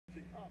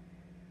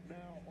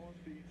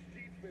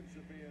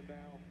defensive end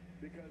now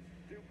because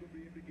Duke will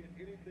be able to get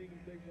anything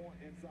they want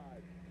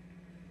inside.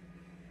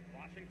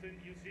 Washington,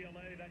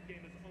 UCLA, that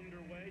game is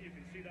underway. You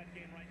can see that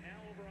game right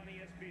now over on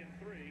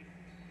ESPN3.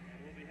 And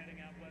we'll be heading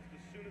out west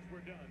as soon as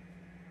we're done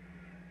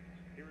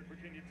here at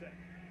Virginia Tech.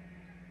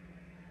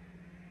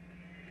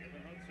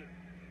 Jalen Hudson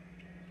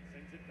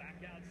sends it back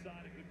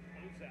outside. A good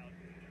closeout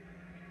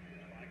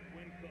by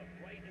Quinn Cook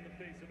right in the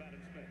face of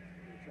Adam Smith.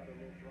 They tried a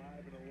little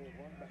drive and a little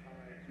run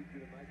behind. Duke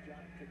did a nice job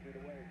taking it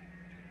away.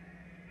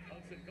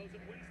 Hudson goes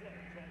at Winslow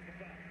and draws the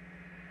foul.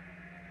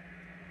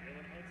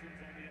 Jalen Hudson's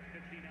only a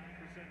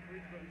 59%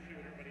 free throw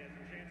shooter, but he has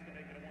a chance to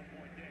make it a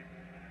one-point game.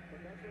 But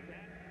that's what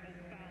that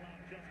will foul out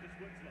Justice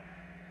Winslow.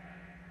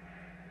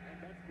 And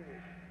that's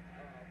good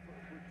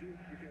for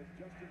Duke because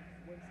Justice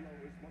Winslow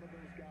is one of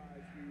those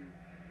guys who,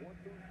 1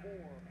 through 4,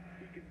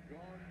 he can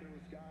guard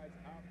those guys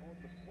out on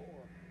the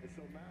floor. And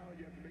so now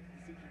you have to make the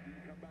decision, do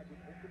you come back with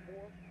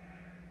Okafor?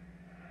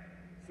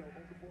 So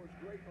Okafor is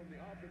great on the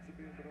offensive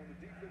end, but on the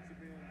defensive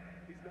end,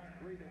 he's not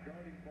great at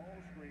guarding ball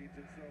screens.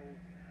 And so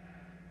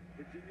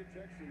Virginia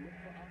Tech should look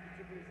for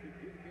opportunities to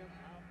get him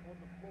out on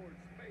the floor in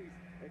space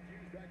and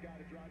use that guy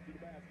to drive to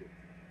the basket.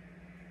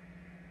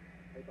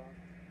 Hey, Bob,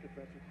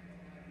 confession.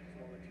 Just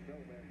want to let you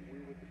know, man, we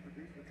were with the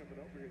producer coming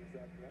over here this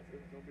afternoon.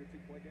 That's going to be a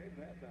 2-point game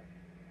at halftime.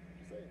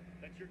 Just saying.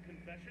 That's your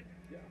confession?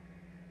 Yeah.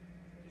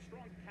 It's a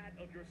strong pat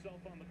of yourself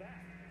on the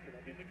back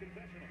in the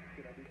confessional.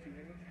 Can I do 2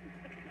 hands?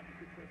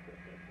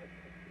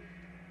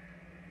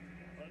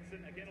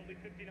 Hudson, again, only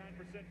 59%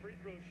 free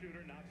throw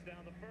shooter, knocks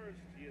down the first.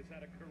 He has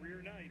had a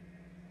career night.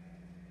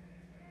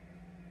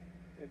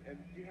 And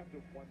you have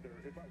to wonder,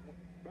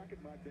 back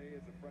in my day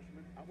as a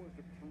freshman, I wanted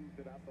to prove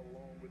that I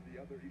belong with the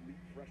other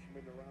elite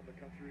freshmen around the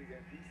country,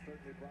 and he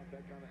certainly brought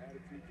that kind of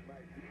attitude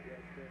tonight. He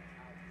has been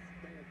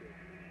outstanding.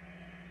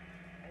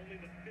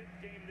 Only the 5th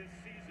game this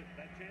season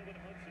that Jalen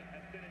Hudson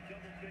has been in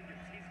double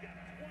figures. He's got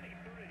 23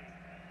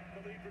 to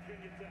lead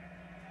Virginia Tech.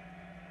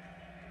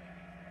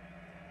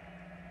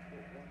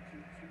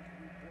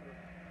 1-2-2-3-quarter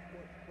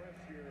court press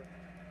here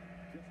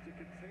just to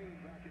contain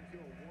back into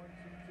a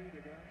 1-2-2. They're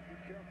going to have to be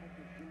careful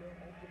because Jahlil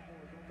Okafor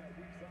is on that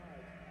weak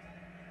side.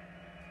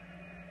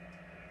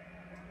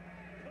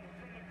 Cook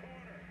from the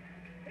corner.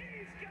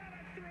 He's got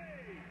a 3.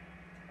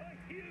 A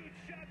huge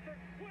shot for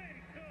Quinn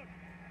Cook.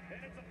 And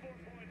it's a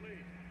 4-point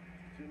lead.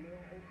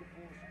 Jahlil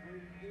Okafor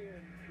straight in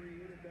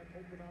created that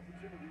open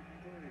opportunity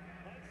for 3.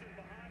 Hudson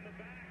behind the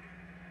back.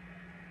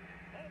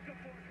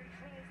 Okafor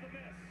controls the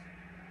miss.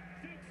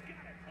 Duke's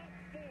got it, up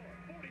 4,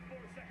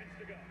 44 seconds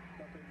to go.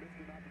 Thought they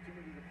missed an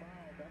opportunity to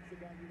foul. That's the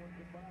guy you wanted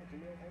to foul,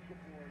 Jahlil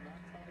Okafor, not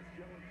Tyus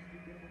Jones.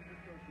 You get him with a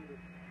free shooter.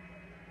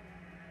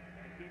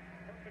 And Duke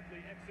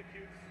perfectly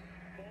executes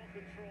ball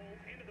control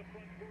into the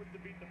front court to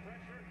beat the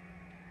pressure.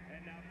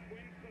 And now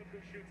Quinn Cook,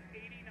 who shoots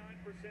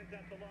 89%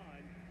 at the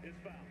line, is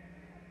fouled.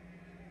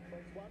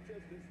 Folks, watch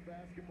as this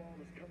basketball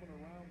is coming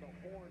around the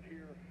horn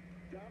here.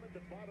 Down at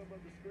the bottom of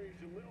the screen,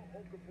 Jahlil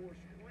Okafor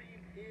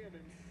screened in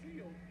and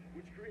sealed,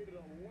 which created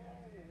a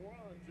long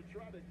run to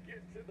try to get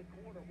to the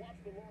corner. Watch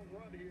the long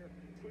run here.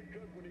 Quinn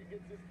Cook, when he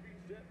gets his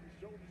feet set and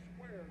shoulders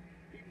squared,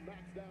 he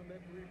knocks down that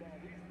 3 ball.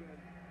 He's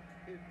been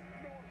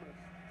enormous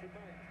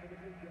tonight for the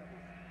Blue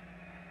Devils.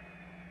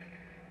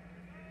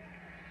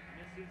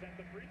 Misses at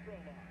the free throw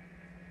line.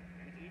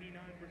 An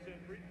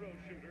 89% free throw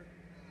shooter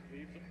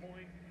leaves a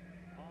point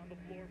on the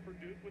floor for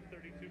Duke with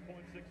 32.6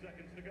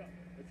 seconds to go.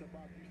 It's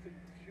about, you see,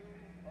 2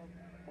 of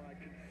my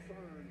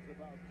concerns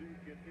about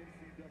Duke in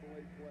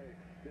NCAA play.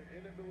 Their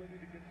inability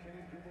to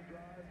contain dribble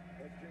drive,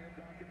 as Jan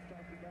Dawkins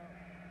talked about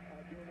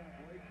during that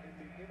break, and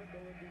the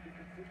inability to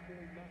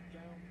consistently knock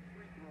down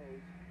free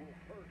throws will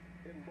hurt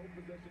in low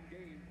possession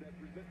games that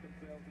present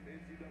themselves in the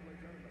NCAA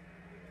tournament.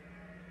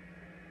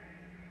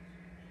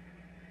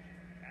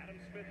 Adam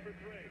Smith for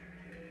 3.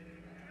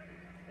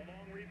 The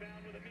long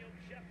rebound with Emil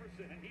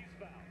Jefferson, and he's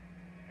fouled.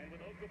 And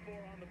with Okafor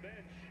on the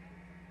bench,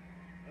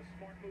 a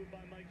smart move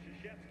by Mike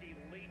Krzyzewski,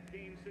 late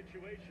game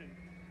situation,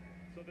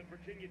 so that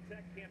Virginia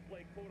Tech can't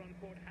play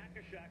quote-unquote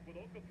hack-a-shack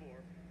with Okafor.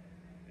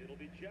 It'll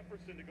be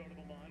Jefferson to go to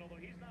the line, although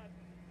he's not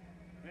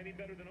any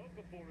better than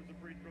Okafor as a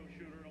free throw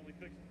shooter, only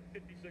 56%.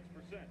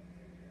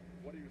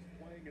 What he was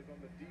playing is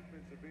on the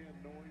defensive end,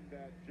 knowing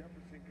that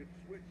Jefferson could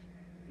switch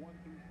 1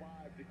 through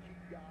 5 to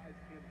keep guys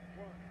in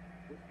front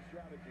with the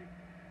strategy.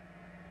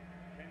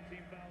 10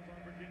 team fouls on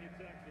Virginia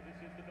Tech, so this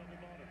is the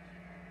double bonus.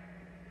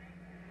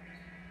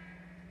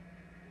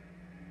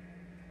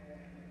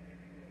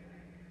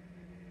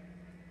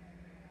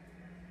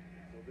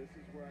 So this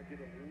is where I get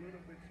a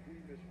little bit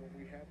squeamish when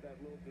we have that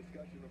little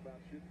discussion about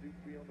should Duke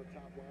be on the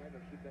top line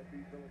or should that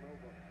be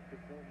Villanova? Because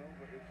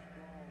Villanova is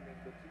strong in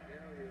the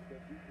 2 areas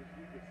that Duke is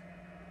weakest.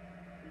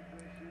 Free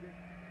throw shooting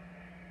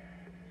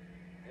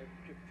and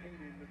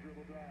containing the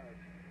dribble drive.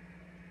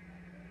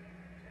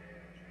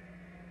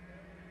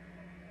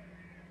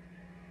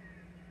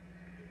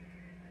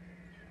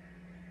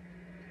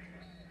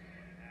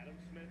 Adam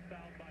Smith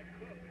fouled by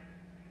Cook.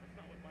 That's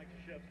not what Mike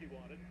Krzyzewski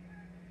wanted.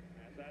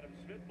 As Adam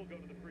Smith will go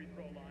to the free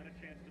throw line, a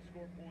chance to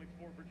score points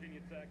for Virginia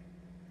Tech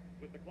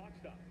with the clock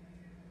stop.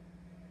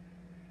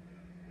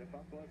 If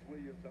I'm Buzz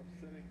Williams, I'm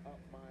setting up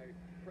my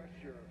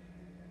pressure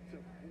to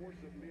force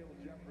Emil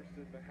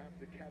Jefferson to have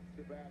to catch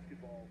the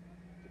basketball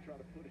to try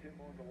to put him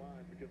on the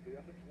line, because the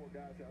other four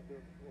guys out there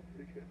are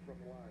pretty good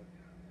from the line.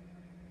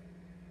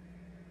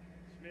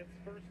 Smith's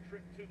first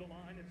trip to the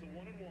line. It's a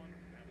 1-and-1.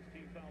 That was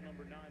team foul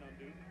number 9 on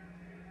Duke.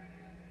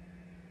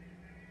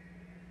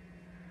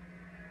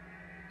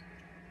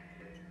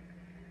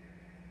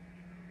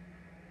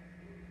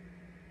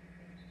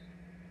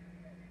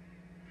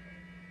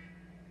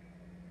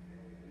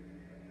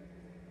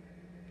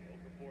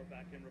 Okafor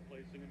back in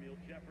replacing Emil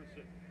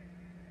Jefferson.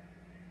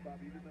 Bob,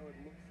 even though it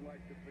looks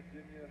like the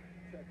Virginia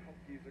Tech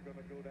Hokies are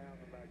going to go down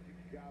tonight,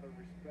 you've got to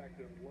respect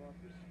and love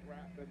the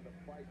scrap and the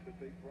fight that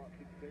they brought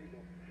to the table.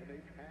 And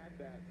they've had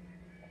that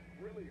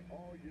really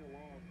all year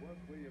long. Buzz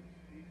Williams,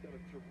 he's done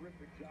a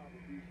terrific job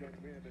with these young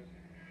men, and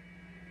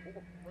 4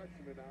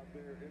 freshmen out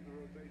there in the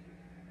rotation.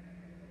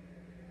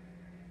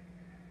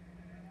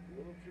 A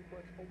little too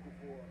much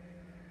Okafor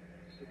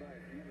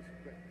tonight. He was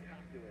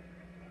spectacular.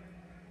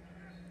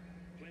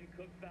 Quinn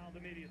Cook fouled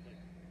immediately.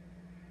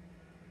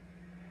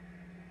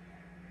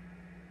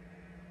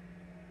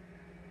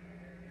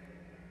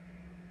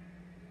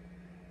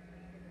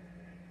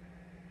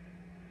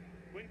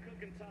 Quinn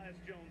Cook and Tyus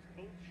Jones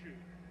both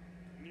shoot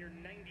near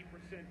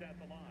 90% at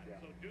the line. Yeah.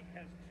 So Duke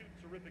has 2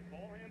 terrific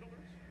ball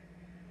handlers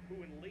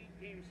who in late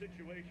game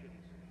situations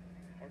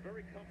are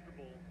very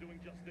comfortable doing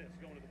just this,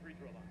 going to the free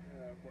throw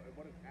line.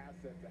 What an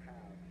asset to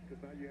have, because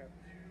now you have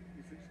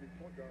 2 essentially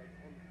point guards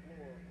on the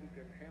floor who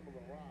can handle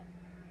the rock.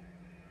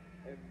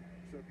 And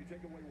so if you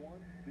take away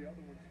one, the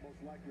other one's most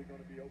likely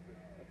going to be open.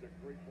 That's a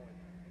great point.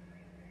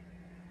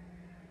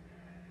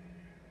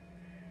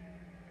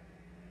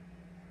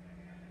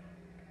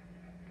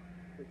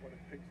 I think one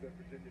of the things that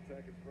Virginia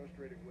Tech is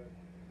frustrated with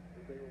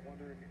is they were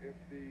wondering if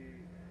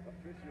the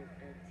officials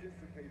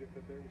anticipated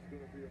that there was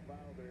going to be a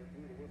foul there and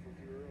blew the whistle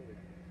too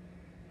early.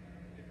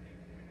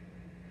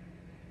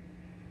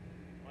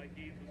 Mike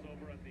Eads was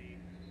over at the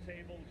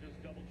table just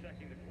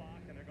double-checking the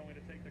clock, and they're going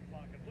to take the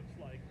clock, it looks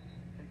like,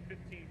 from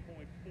 15.4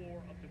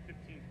 up to 15.8.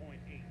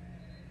 This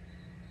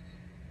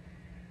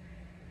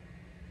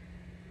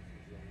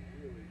is a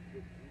really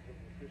good group of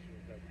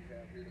officials that we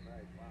have here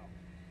tonight. Wow.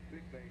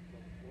 Big names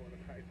on the floor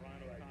tonight.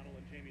 Ryan O'Connell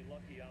and Jamie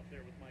Luckey out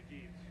there with Mike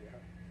Eads. Yeah.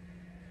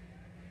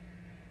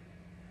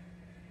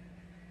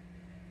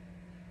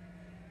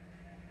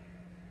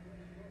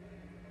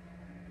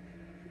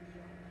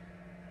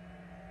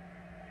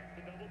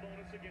 The double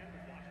bonus again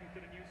with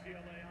Washington and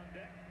UCLA on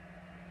deck.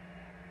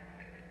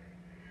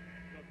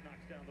 Cook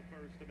knocks down the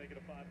first to make it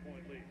a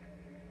 5-point lead.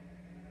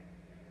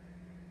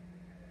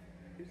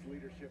 His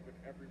leadership in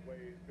every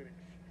way has been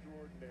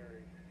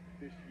extraordinary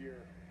this year.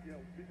 You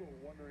know, people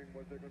were wondering,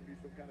 was there going to be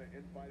some kind of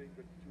infighting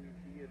between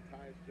he and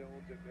Tyus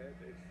Jones, and that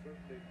has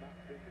certainly not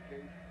been the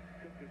case.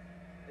 Cook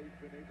has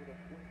been able to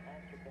play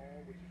off the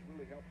ball, which has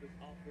really helped his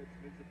offense,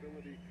 and his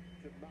ability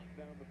to knock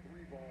down the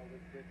 3 ball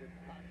has been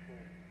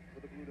impactful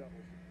for the Blue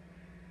Devils.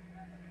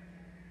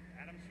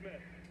 Adam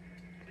Smith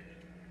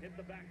hit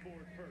the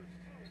backboard first.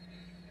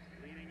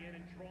 Leaning in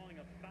and drawing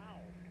a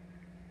foul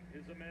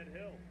is Ahmed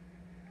Hill.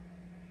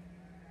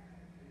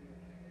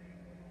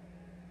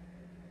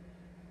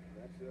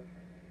 That's a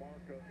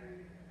mark of a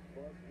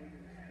Buzz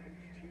Williams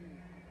coach team.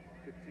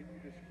 Continue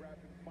to scrap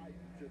and fight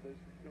until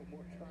there's no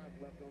more time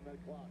left on that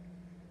clock.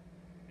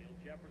 Emil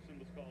Jefferson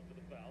was called for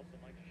the foul, so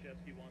Mike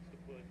Krzyzewski wants to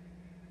put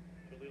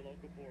Jahlil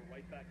Okafor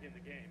right back in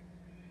the game.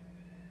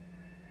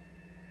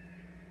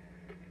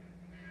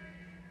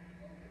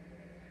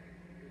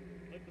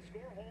 If the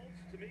score holds,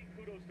 to me,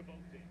 kudos to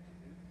both teams.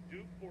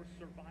 Duke for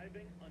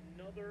surviving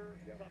another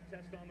tough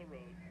test on the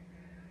road.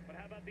 But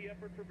how about the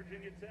effort for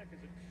Virginia Tech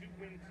as a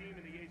 2-win team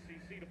in the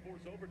ACC to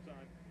force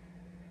overtime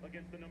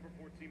against the number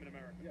 4 team in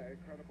America? Yeah,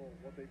 incredible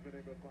what they've been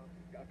able to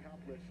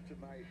accomplish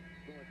tonight,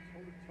 going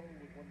toe-to-toe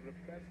with one of the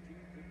best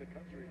teams in the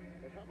country.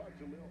 And how about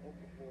Jahlil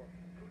Okafor?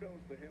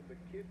 Kudos to him. The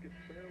kid could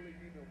barely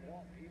even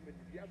walk even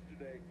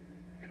yesterday.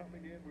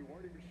 Coming in, we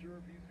weren't even sure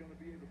if he's going to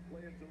be able to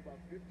play until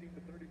about 15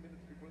 to 30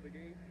 minutes before the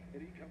game,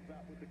 and he comes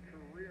out with a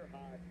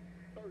career-high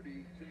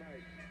 30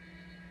 tonight.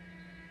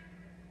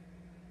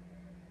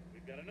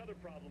 We've got another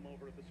problem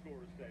over at the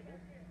scorer's table.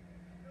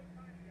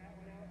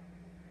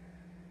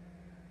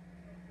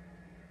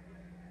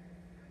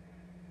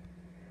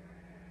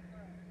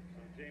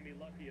 So Jamie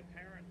Luckey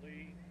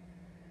apparently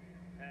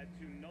had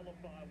to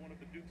nullify one of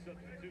the Duke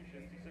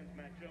substitutions. He sends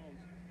Matt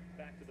Jones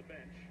back to the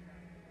bench.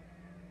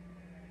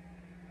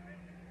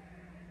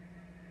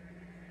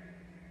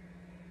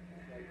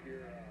 Right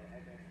here,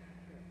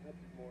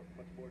 almost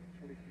much more than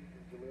 20 feet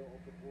from Jahlil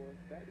Okafor.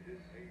 That is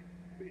a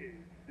big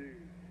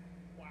dude.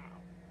 Wow.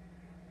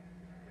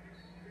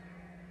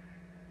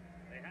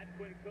 They had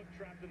Quinn Cook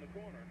trapped in the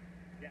corner.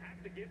 You have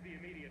to give the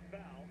immediate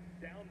foul.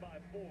 Down by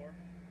 4.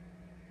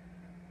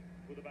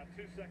 With about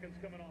 2 seconds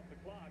coming off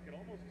the clock, it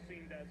almost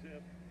seemed as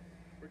if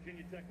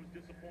Virginia Tech was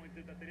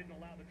disappointed that they didn't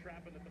allow the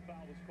trap and that the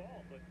foul was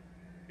called. But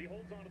he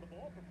holds onto the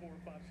ball for 4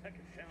 or 5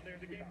 seconds down there,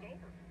 the game's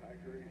over. I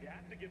agree. You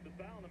have to give the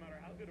foul no matter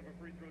how good of a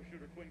free throw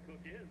shooter Quinn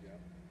Cook is. Yeah.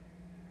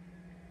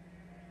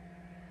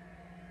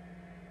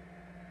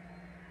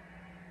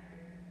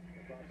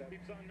 about that.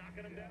 Keeps on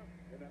knocking him down.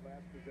 And that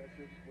last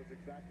possession was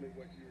exactly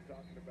what you were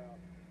talking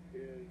about,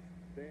 is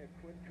they had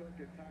Quinn Cook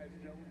and Tyus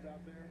Jones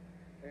out there,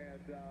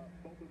 and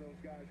both of those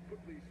guys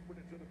quickly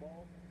sprinted to the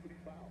ball, but he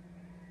fouled.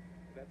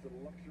 That's a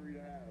luxury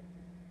to have.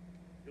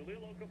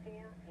 Jahlil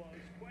Okafor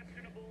was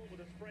questionable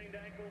with a sprained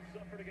ankle,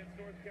 suffered against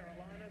North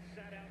Carolina,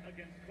 sat out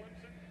against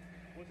Clemson,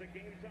 was a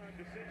game-time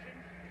decision.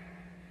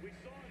 We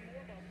saw in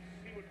warm-ups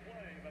he would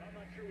play, but I'm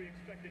not sure we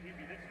expected he'd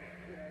be this good.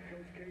 Yeah,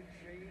 Coach K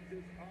changed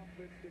his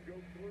offense to go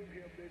through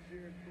him this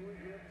year. Through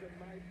him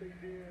tonight they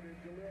did, and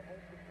Jahlil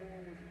Okafor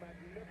was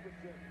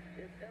magnificent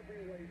in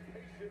every way.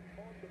 Patient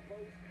on the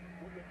post.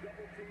 When the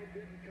double team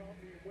didn't come,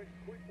 he went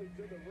quickly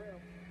to the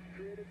rim,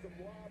 created some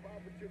lob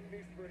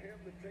opportunities for him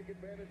to take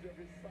advantage of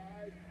his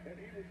size, and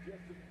he was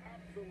just an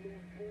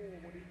absolute bull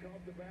when he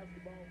caught the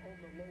basketball on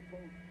the low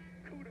post.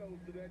 Kudos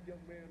to that young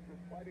man for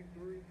fighting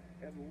through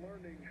and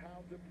learning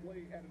how to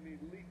play at an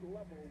elite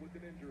level with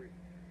an injury.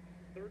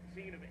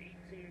 13 of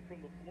 18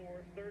 from the floor,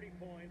 30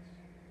 points,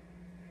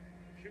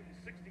 shooting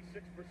 66%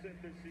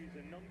 this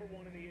season, number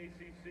 1 in the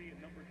ACC and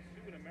number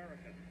 2 in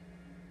America.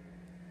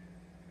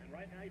 And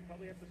right now you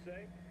probably have to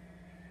say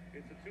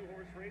it's a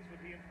two-horse race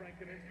with he and Frank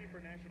Kaminsky for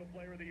National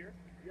Player of the Year.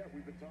 Yeah,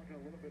 we've been talking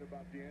a little bit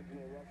about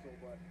D'Angelo Russell,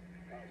 but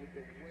with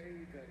the way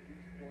that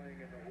he's playing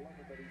and the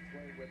level that he's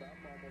playing with,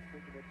 I'm almost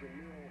thinking that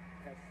Jahlil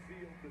has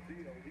sealed the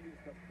deal. He is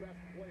the best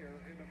player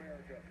in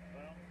America.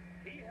 Well,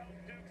 he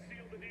helped Duke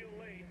seal the deal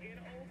late in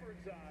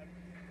overtime.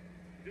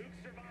 Duke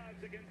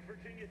survives against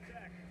Virginia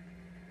Tech,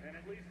 and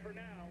at least for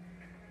now,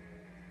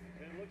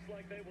 it looks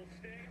like they will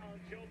stay on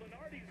Joe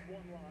Lunardi's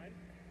one line.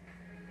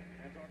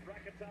 As our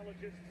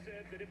bracketologist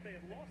said that if they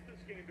had lost this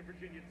game to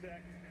Virginia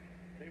Tech,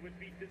 they would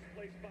be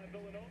displaced by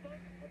Villanova,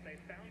 but they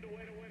found a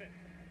way to win it.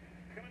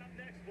 Coming up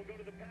next, we'll go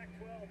to the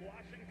Pac-12,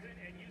 Washington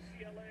and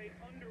UCLA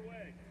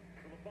underway.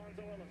 For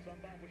LaFonso Ellis, I'm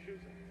Bob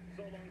Wischusen.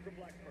 So long from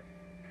Blacksburg.